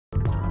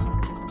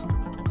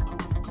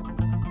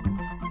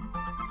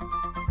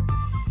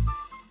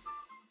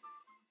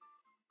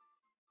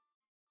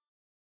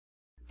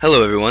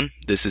Hello everyone,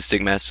 this is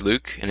Stickmaster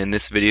Luke, and in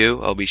this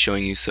video I'll be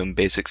showing you some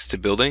basics to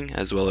building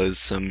as well as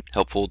some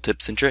helpful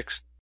tips and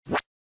tricks.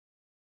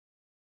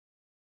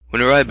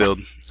 Whenever I build,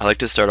 I like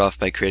to start off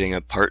by creating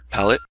a part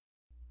palette.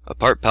 A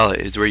part palette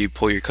is where you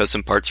pull your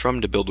custom parts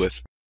from to build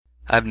with.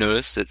 I've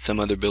noticed that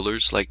some other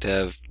builders like to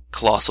have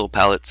colossal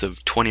palettes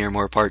of 20 or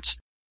more parts.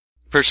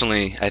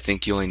 Personally, I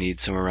think you only need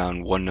somewhere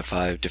around 1 to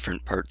 5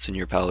 different parts in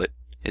your palette.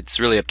 It's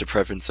really up to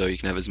preference, so you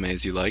can have as many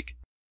as you like.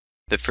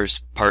 The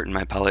first part in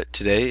my palette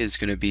today is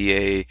going to be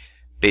a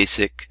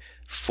basic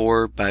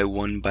 4 by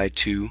 1 by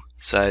 2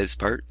 size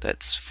part.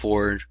 That's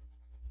 4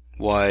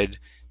 wide,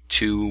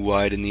 2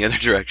 wide in the other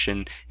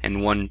direction,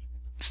 and 1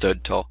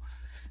 stud tall.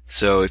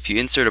 So if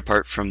you insert a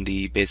part from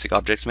the basic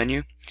objects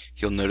menu,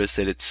 you'll notice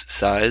that its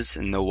size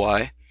in the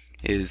Y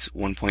is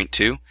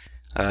 1.2.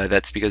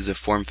 That's because the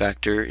form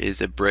factor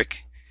is a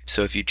brick.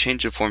 So if you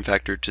change the form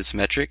factor to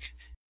symmetric,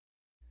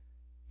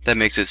 that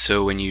makes it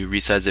so when you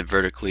resize it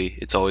vertically,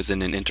 it's always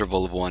in an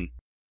interval of 1.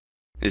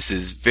 This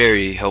is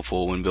very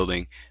helpful when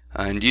building,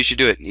 and you should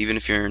do it even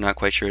if you're not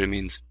quite sure what it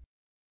means.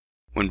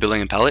 When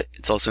building a palette,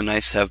 it's also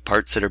nice to have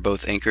parts that are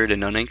both anchored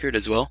and unanchored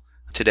as well.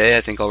 Today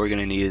I think all we're going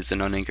to need is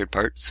an unanchored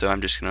part, so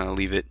I'm just going to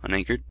leave it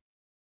unanchored.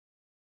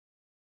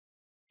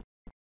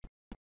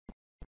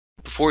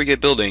 Before we get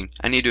building,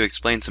 I need to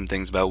explain some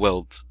things about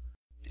welds.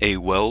 A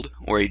weld,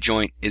 or a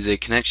joint, is a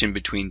connection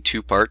between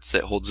two parts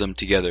that holds them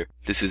together.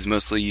 This is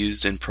mostly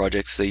used in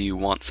projects that you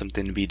want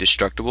something to be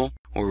destructible,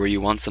 or where you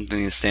want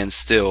something to stand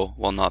still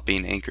while not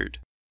being anchored.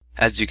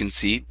 As you can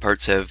see,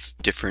 parts have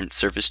different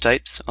surface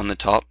types. On the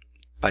top,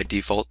 by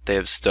default, they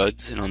have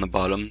studs, and on the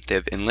bottom, they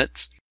have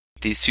inlets.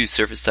 These two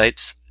surface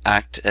types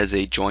act as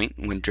a joint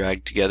when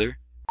dragged together.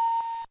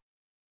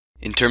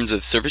 In terms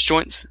of surface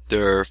joints,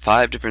 there are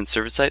 5 different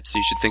surface types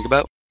you should think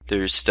about.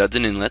 There's studs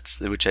and inlets,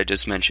 which I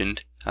just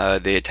mentioned.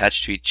 They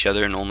attach to each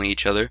other and only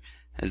each other,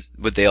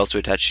 but they also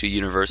attach to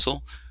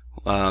universal.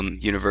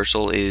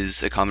 Universal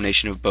is a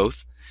combination of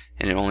both,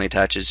 and it only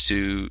attaches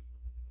to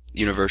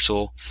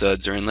universal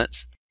studs or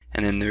inlets.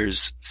 And then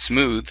there's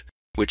smooth,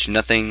 which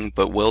nothing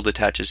but weld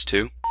attaches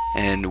to,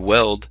 and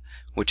weld,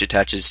 which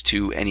attaches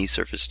to any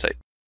surface type.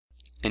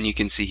 And you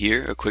can see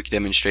here a quick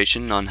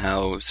demonstration on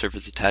how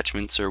surface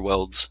attachments or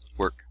welds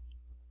work.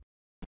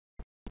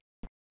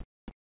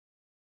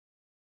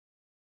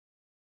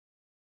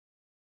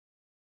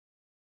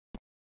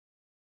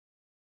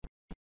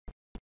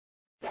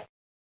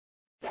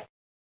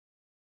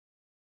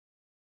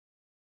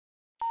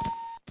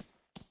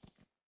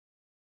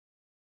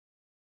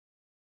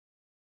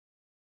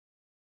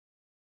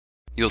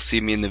 You'll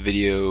see me in the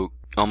video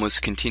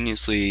almost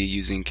continuously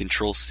using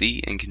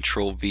Control-C and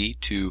Control-V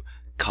to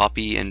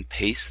copy and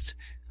paste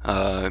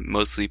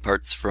mostly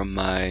parts from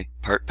my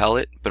part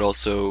palette, but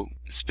also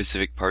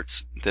specific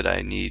parts that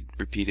I need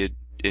repeated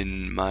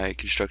in my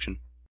construction.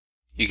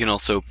 You can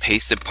also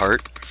paste a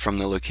part from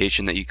the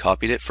location that you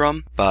copied it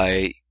from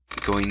by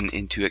going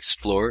into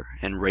Explore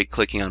and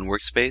right-clicking on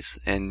Workspace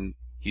and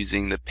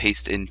using the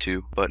Paste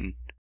Into button.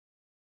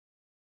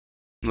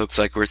 Looks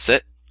like we're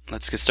set.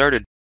 Let's get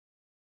started.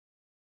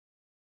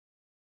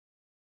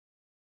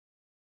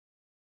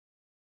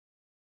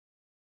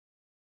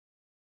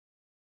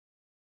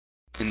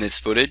 In this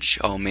footage,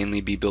 I'll mainly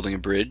be building a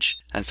bridge.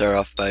 I start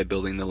off by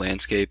building the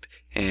landscape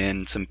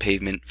and some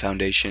pavement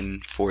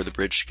foundation for the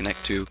bridge to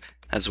connect to,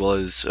 as well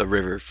as a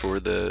river for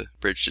the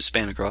bridge to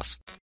span across.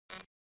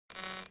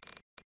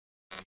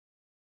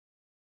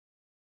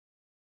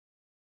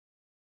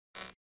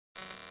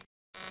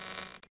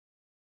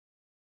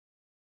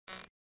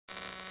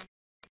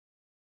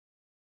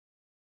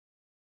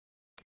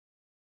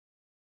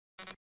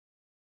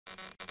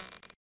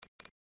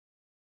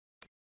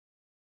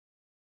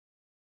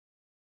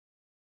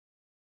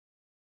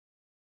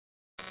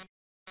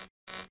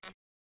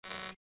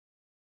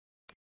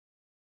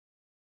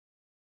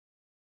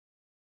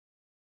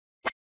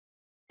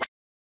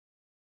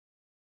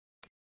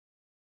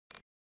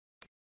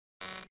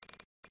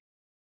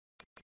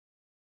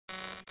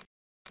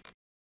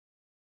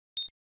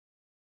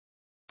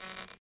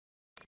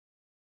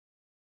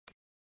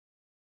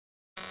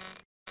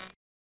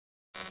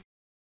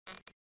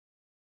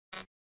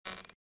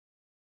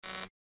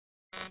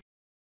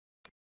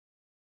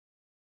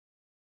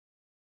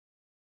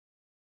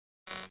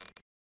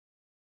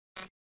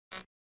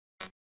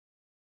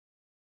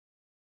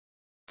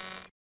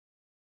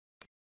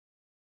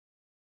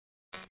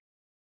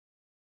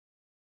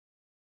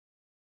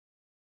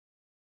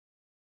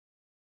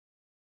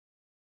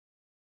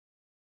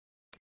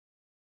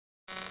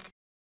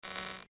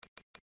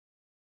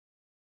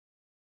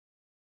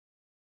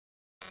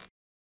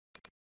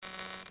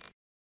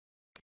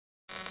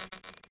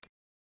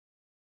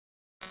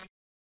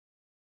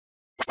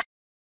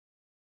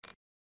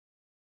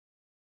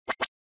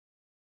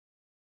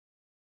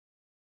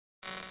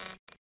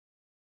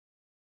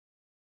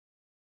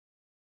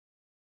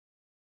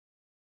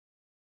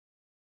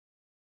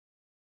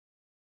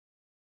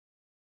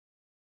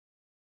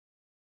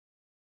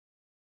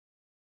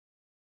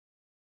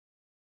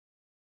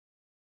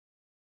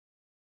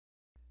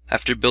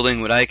 After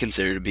building what I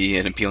consider to be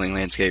an appealing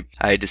landscape,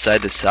 I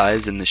decide the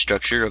size and the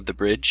structure of the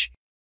bridge.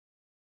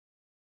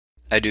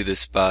 I do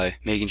this by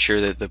making sure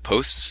that the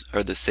posts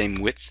are the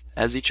same width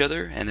as each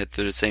other and that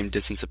they're the same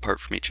distance apart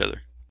from each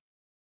other.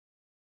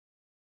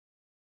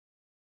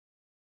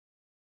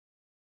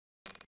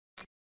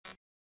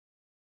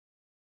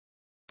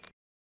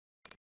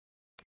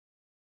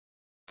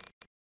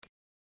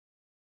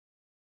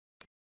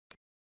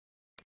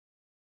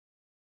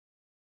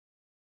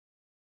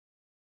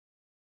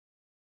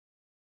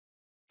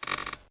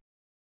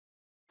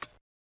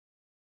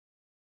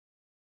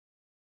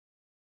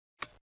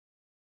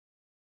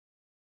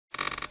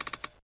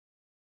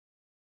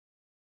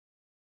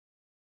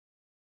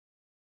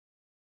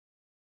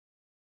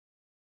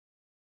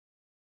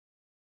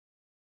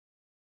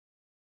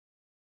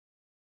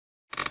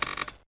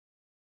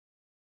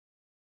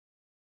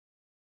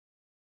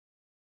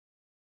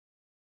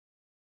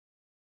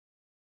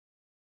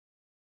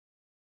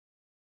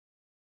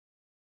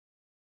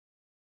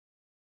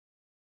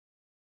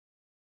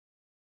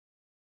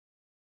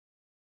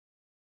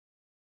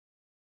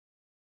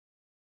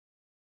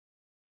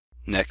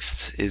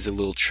 Next is a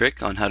little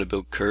trick on how to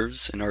build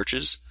curves and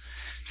arches.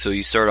 So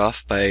you start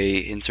off by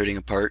inserting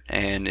a part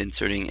and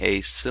inserting a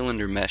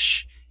cylinder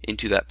mesh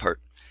into that part.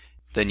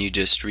 Then you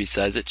just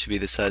resize it to be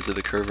the size of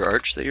the curve or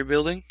arch that you're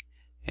building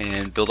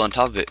and build on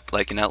top of it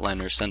like an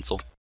outline or a stencil.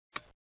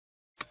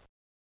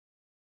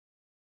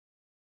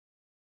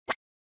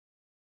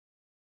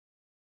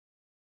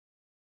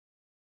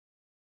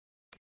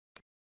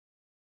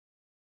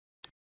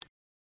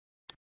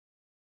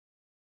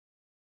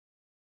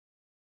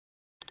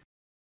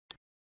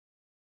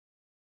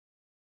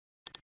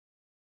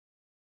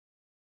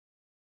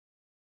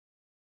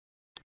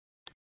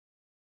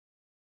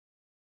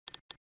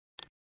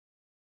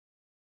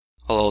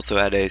 I'll also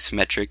add a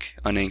symmetric,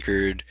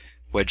 unanchored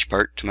wedge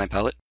part to my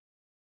palette.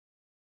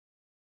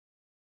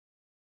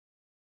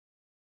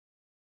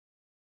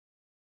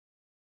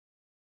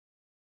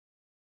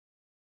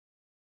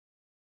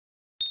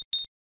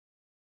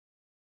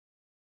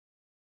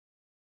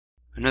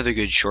 Another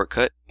good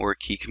shortcut or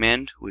key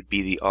command would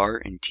be the R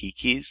and T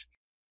keys.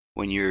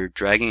 When you're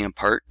dragging a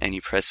part and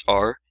you press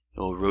R, it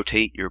will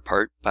rotate your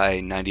part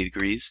by 90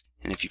 degrees,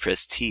 and if you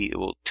press T, it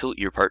will tilt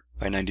your part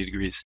by 90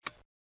 degrees.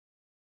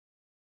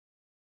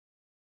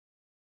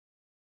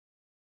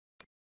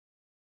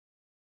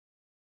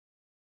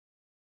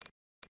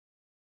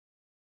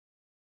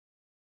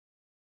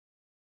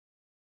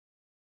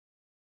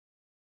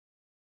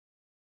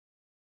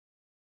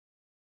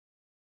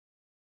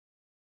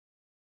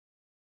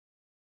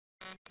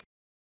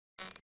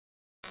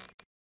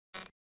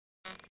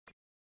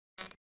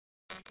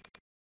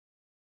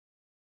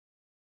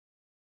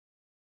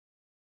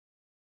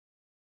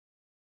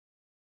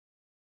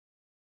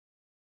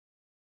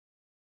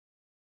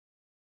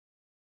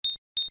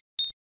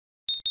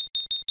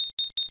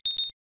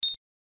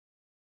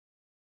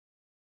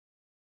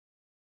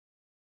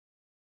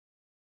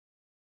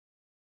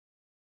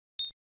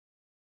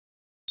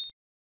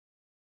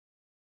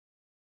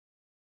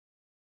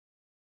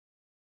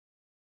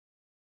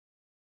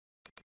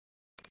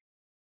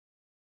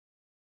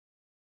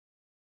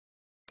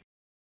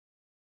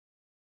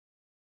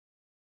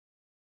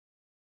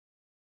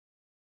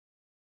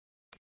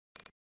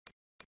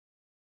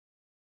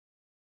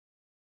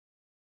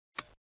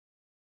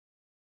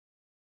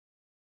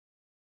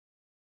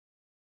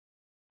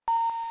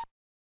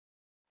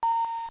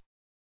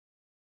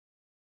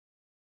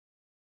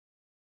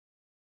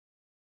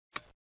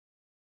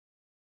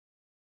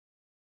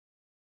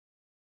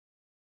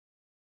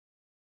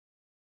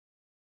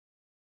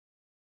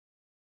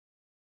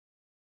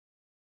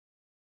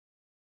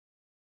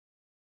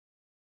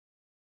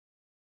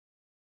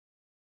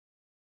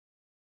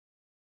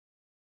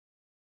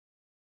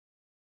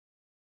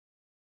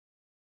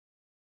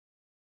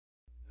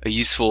 A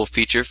useful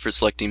feature for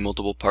selecting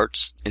multiple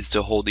parts is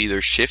to hold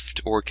either Shift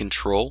or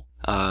Control.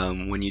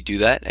 When you do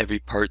that, every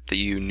part that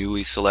you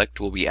newly select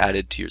will be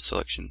added to your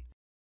selection.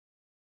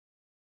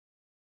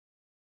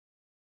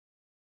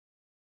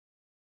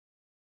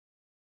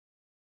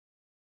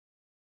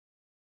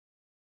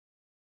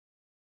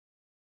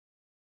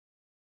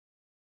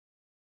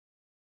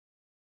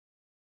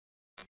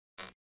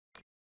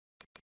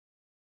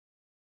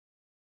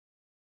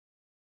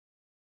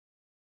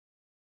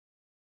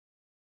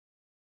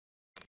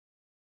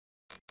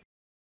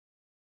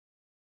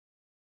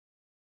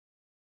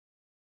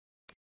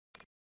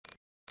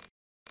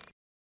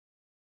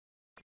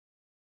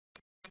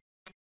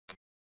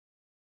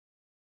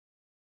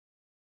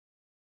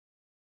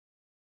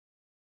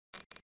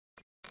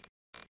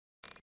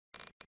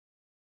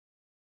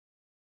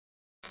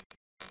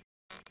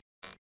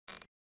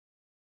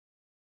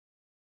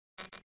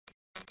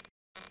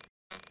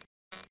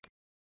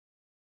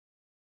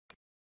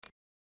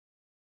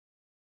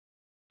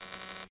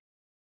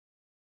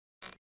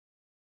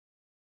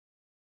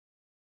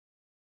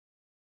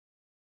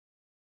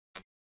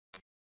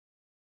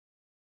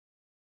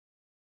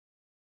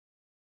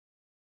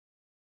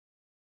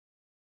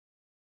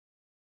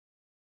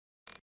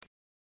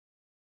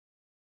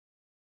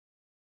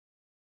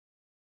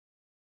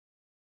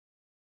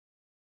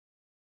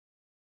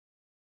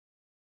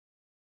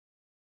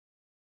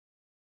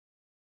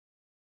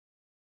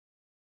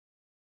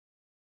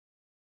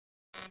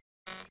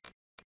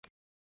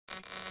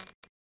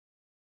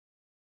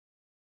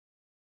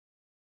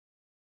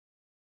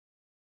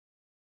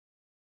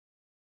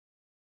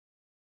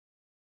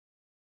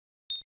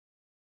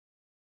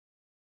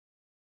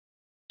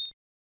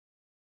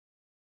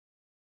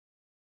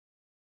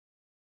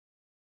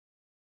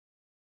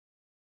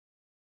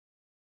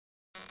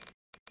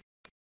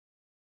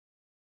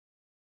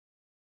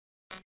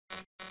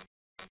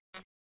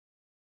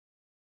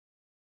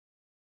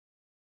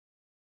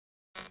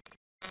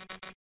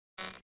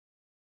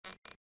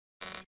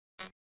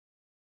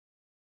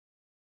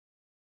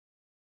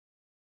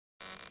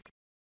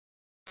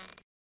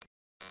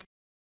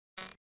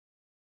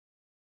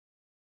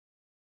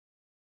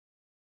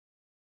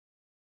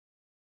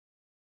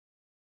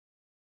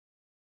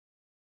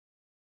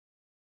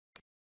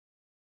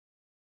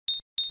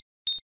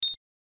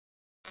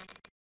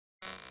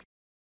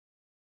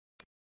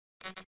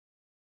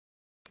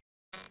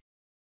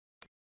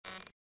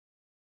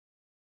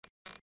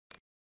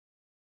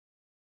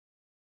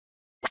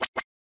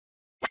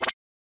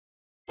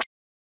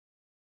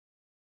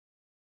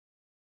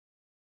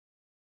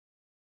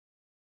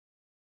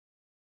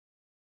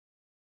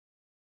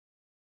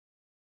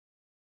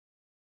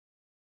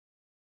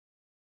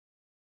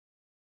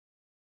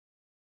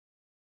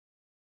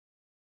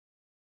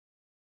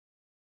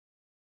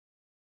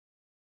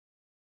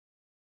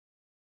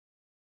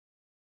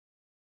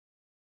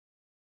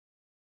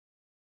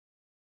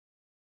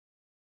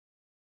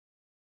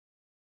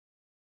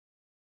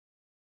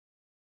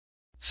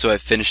 So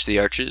I've finished the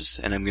arches,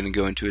 and I'm going to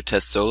go into a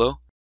test solo.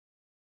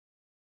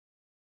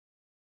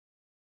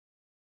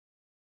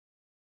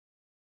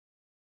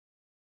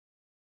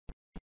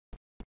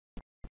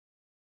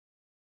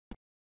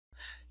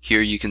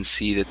 Here you can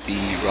see that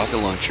the rocket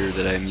launcher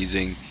that I'm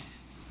using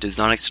does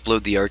not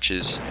explode the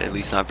arches, at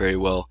least not very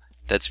well.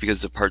 That's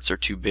because the parts are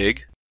too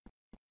big.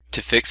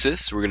 To fix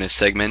this, we're going to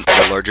segment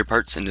the larger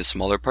parts into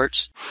smaller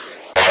parts.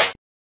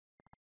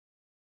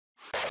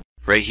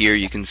 Right here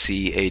you can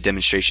see a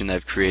demonstration that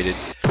I've created.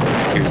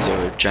 Here's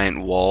a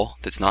giant wall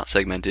that's not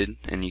segmented,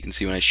 and you can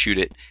see when I shoot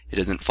it, it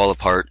doesn't fall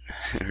apart,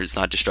 or it's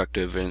not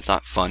destructive, and it's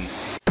not fun.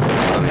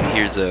 And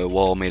here's a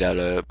wall made out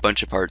of a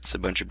bunch of parts, a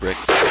bunch of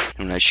bricks,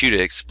 and when I shoot it,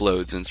 it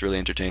explodes, and it's really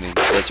entertaining.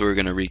 So that's what we're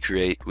going to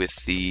recreate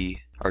with the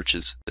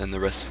arches and the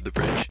rest of the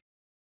bridge.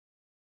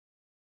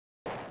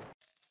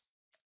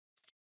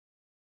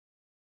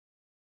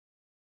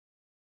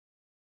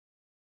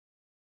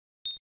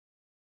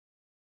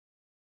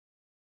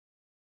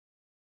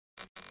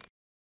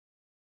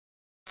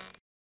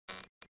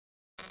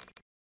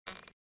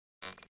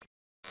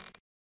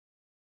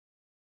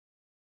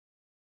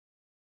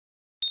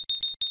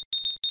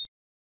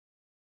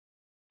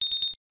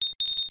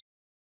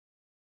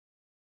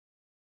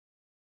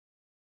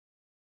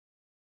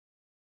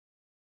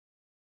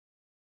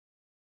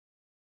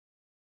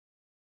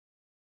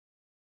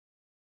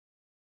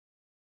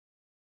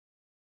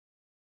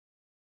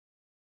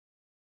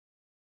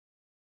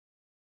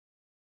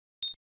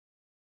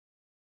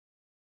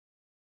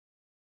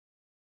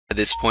 At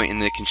this point in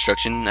the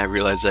construction, I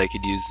realized that I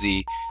could use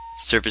the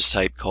surface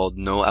type called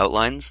no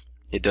outlines.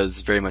 It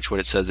does very much what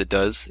it says it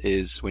does,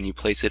 is when you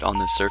place it on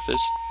the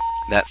surface,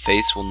 that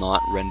face will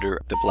not render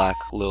the black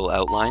little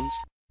outlines,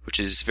 which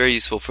is very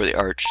useful for the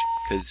arch,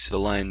 because the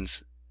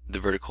lines, the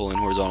vertical and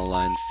horizontal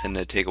lines, tend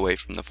to take away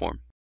from the form.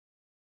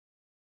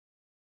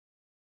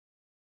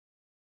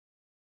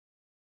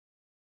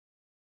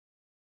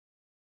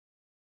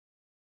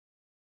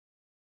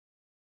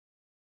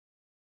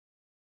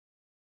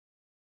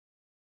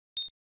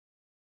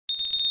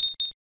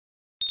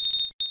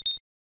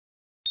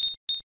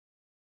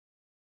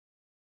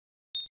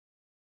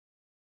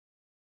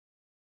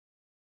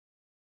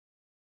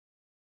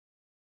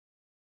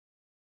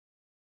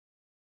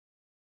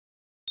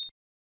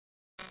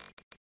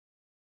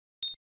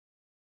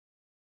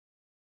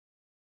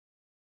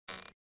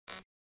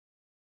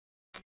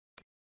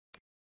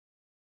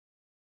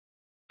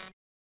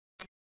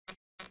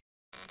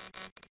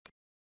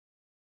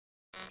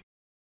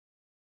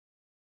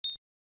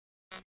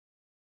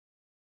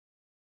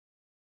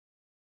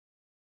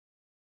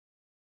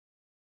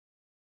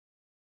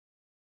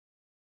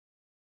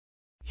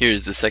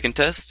 Here's the second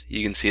test.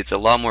 You can see it's a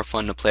lot more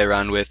fun to play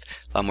around with,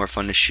 a lot more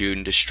fun to shoot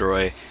and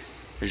destroy.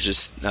 There's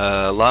just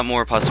a lot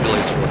more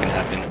possibilities for what can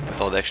happen with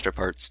all the extra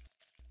parts.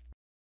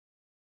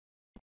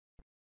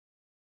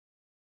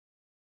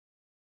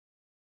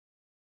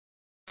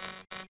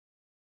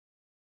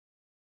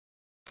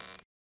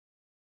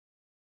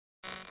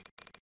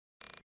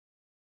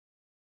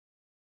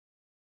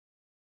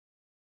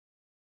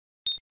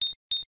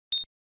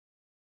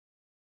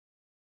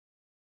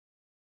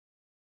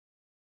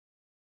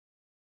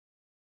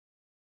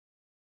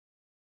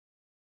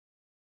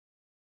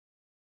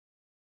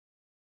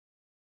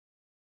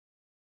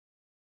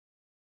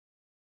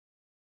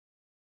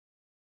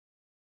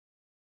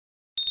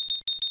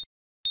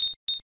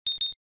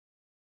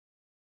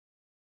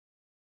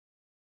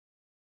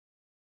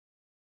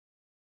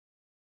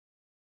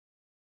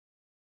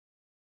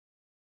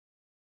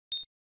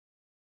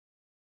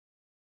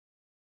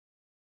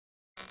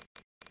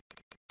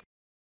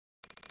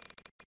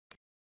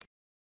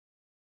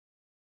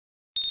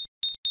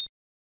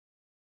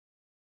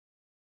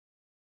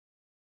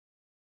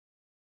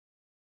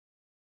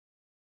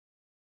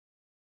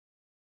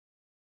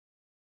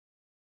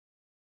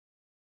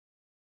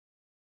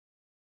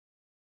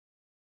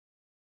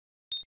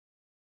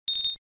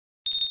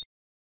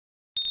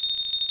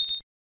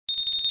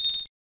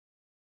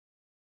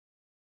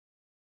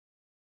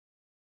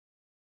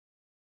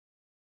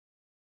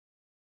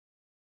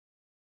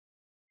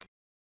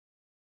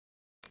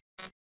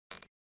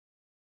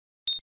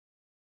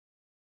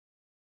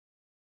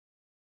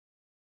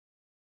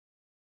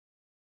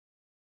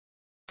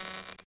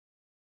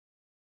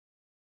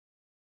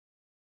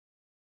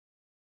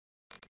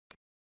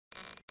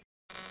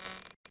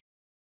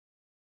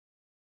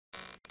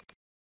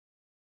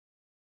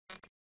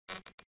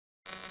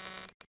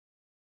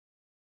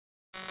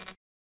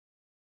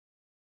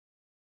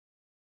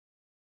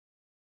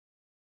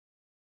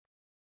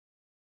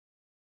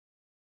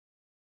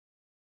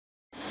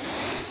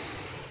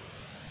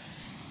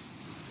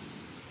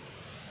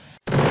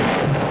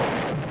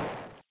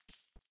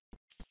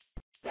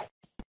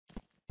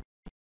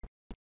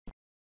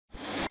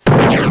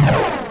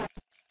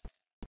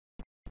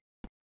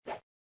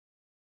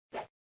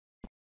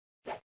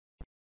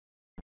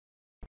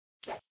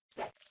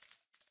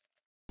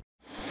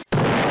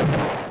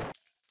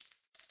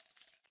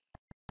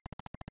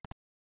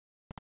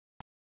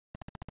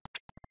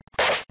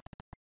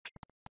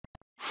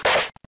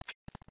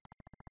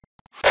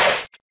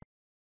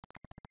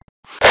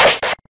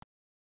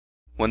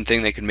 One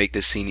thing that could make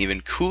this scene even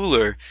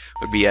cooler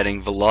would be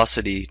adding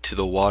velocity to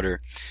the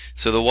water.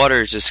 So the water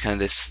is just kind of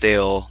this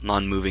stale,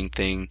 non-moving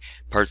thing.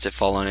 Parts that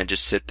fall on it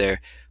just sit there.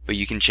 But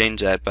you can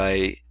change that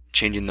by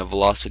changing the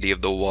velocity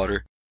of the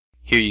water.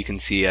 Here you can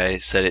see I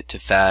set it to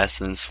fast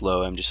and then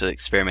slow. I'm just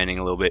experimenting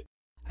a little bit.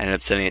 I ended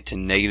up setting it to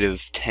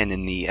 -10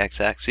 in the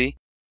x-axis.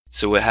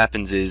 So what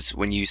happens is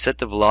when you set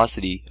the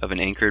velocity of an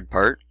anchored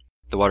part,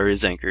 the water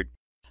is anchored.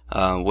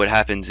 What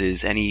happens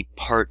is any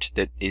part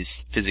that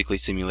is physically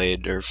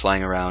simulated or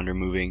flying around or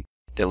moving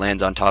that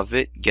lands on top of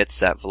it gets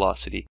that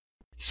velocity.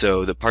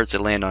 So the parts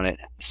that land on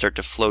it start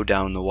to flow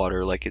down the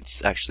water like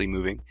it's actually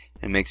moving,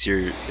 and makes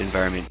your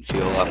environment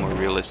feel a lot more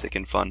realistic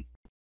and fun.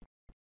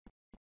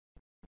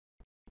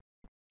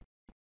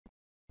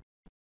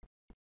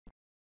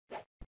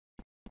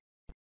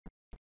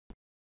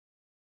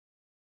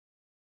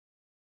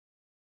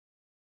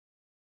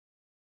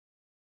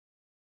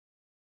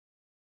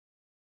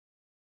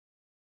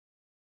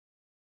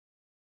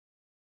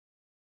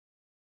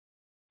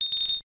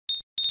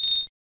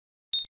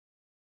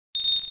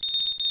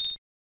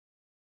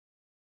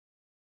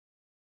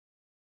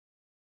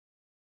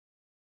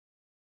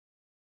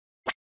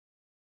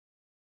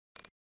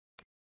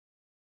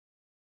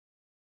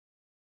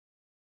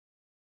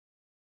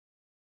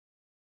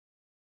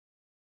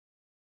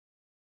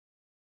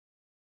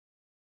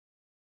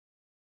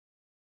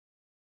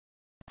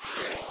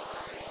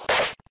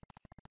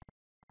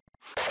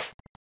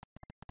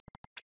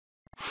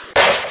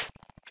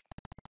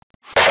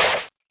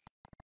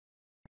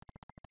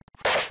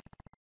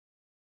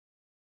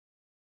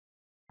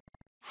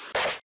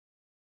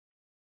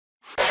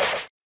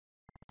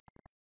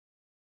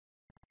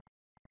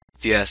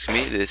 If you ask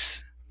me,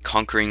 this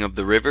conquering of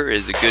the river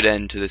is a good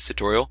end to this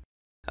tutorial.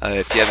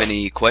 If you have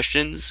any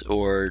questions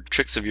or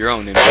tricks of your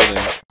own in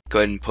building, go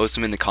ahead and post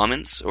them in the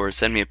comments or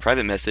send me a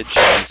private message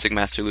on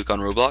Sigmaster Luke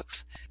on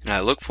Roblox, and I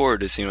look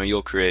forward to seeing what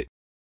you'll create.